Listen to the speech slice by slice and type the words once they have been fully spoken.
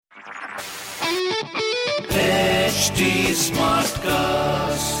HT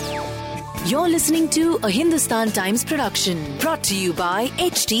Smartcast. You're listening to a Hindustan Times production brought to you by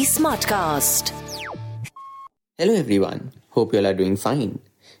HT Smartcast. Hello everyone, hope you all are doing fine.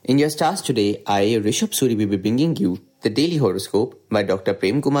 In your stars today, I, Rishabh Suri, will be bringing you the daily horoscope by Dr.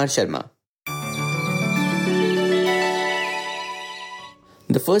 Prem Kumar Sharma.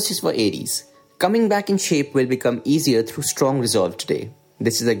 The first is for Aries. Coming back in shape will become easier through strong resolve today.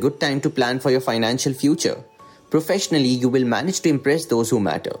 This is a good time to plan for your financial future. Professionally, you will manage to impress those who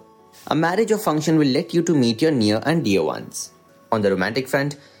matter. A marriage or function will let you to meet your near and dear ones. On the romantic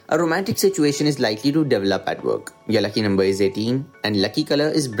front, a romantic situation is likely to develop at work. Your lucky number is 18 and lucky color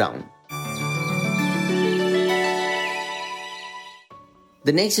is brown.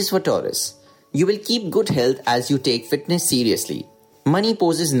 The next is for Taurus. You will keep good health as you take fitness seriously. Money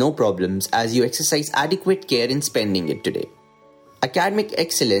poses no problems as you exercise adequate care in spending it today. Academic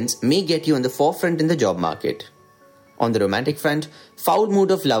excellence may get you on the forefront in the job market. On the romantic front, foul mood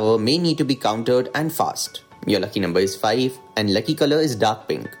of lover may need to be countered and fast. Your lucky number is 5 and lucky color is dark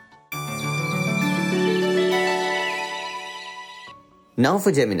pink. Now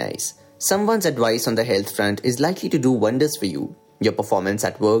for Geminis. Someone's advice on the health front is likely to do wonders for you. Your performance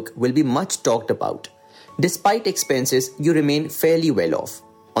at work will be much talked about. Despite expenses, you remain fairly well off.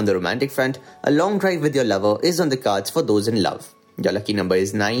 On the romantic front, a long drive with your lover is on the cards for those in love. Your lucky number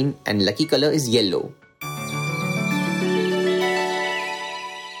is 9 and lucky color is yellow.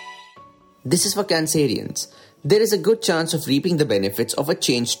 This is for Cancerians. There is a good chance of reaping the benefits of a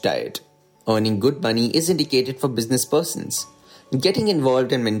changed diet. Earning good money is indicated for business persons. Getting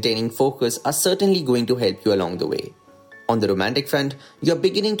involved and maintaining focus are certainly going to help you along the way. On the romantic front, you are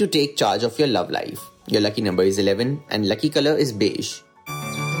beginning to take charge of your love life. Your lucky number is 11 and lucky color is beige.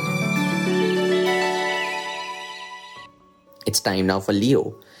 It's time now for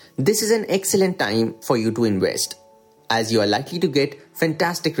Leo. This is an excellent time for you to invest, as you are likely to get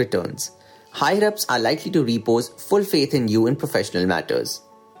fantastic returns. Higher-ups are likely to repose full faith in you in professional matters.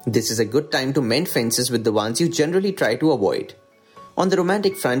 This is a good time to mend fences with the ones you generally try to avoid. On the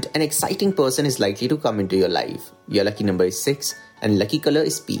romantic front, an exciting person is likely to come into your life. Your lucky number is 6 and lucky color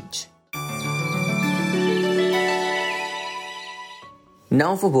is peach.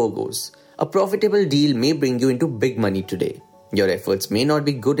 Now for Virgos. A profitable deal may bring you into big money today. Your efforts may not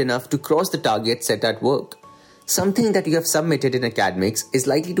be good enough to cross the target set at work. Something that you have submitted in academics is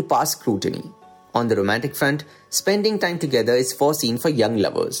likely to pass scrutiny. On the romantic front, spending time together is foreseen for young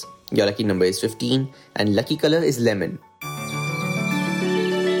lovers. Your lucky number is 15 and lucky color is lemon.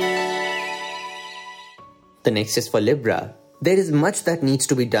 The next is for Libra. There is much that needs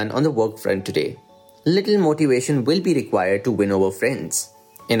to be done on the work front today. Little motivation will be required to win over friends.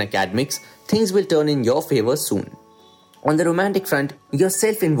 In academics, things will turn in your favor soon. On the romantic front, your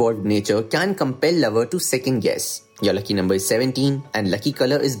self-involved nature can compel lover to second guess. Your lucky number is 17 and lucky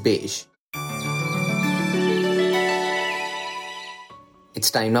color is beige.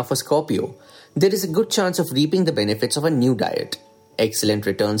 It's time now for Scorpio. There is a good chance of reaping the benefits of a new diet. Excellent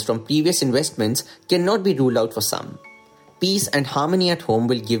returns from previous investments cannot be ruled out for some. Peace and harmony at home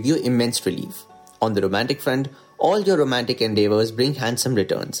will give you immense relief. On the romantic front, all your romantic endeavors bring handsome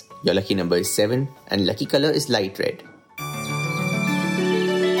returns. Your lucky number is 7 and lucky color is light red.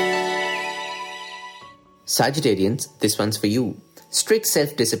 Sagittarians, this one's for you. Strict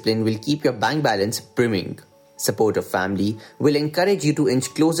self-discipline will keep your bank balance brimming. Support of family will encourage you to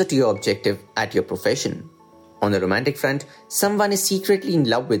inch closer to your objective at your profession. On the romantic front, someone is secretly in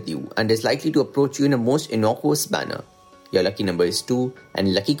love with you and is likely to approach you in a most innocuous manner. Your lucky number is 2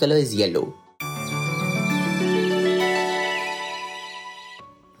 and lucky color is yellow.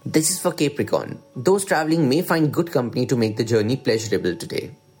 This is for Capricorn. Those traveling may find good company to make the journey pleasurable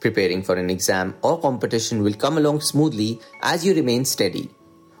today. Preparing for an exam or competition will come along smoothly as you remain steady.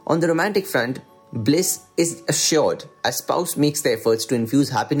 On the romantic front, bliss is assured as spouse makes the efforts to infuse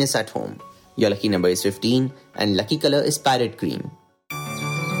happiness at home. Your lucky number is 15 and lucky color is parrot green.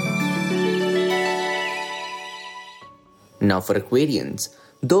 Now for Aquarians.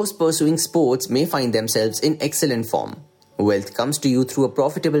 Those pursuing sports may find themselves in excellent form. Wealth comes to you through a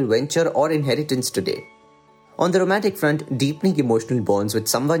profitable venture or inheritance today. On the romantic front, deepening emotional bonds with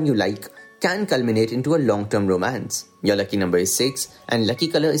someone you like can culminate into a long-term romance. Your lucky number is 6 and lucky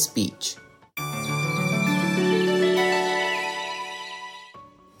color is peach.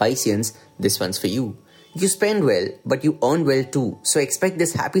 Pisceans, this one's for you. You spend well, but you earn well too, so expect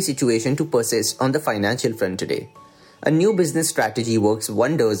this happy situation to persist on the financial front today. A new business strategy works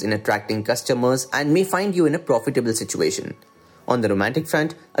wonders in attracting customers and may find you in a profitable situation. On the romantic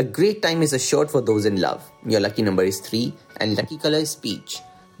front, a great time is assured for those in love. Your lucky number is 3 and lucky color is peach.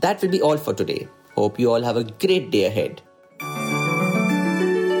 That will be all for today. Hope you all have a great day ahead.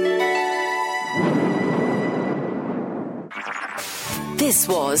 This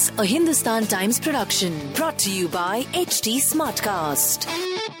was a Hindustan Times production brought to you by HT Smartcast.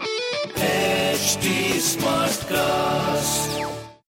 HT Smartcast.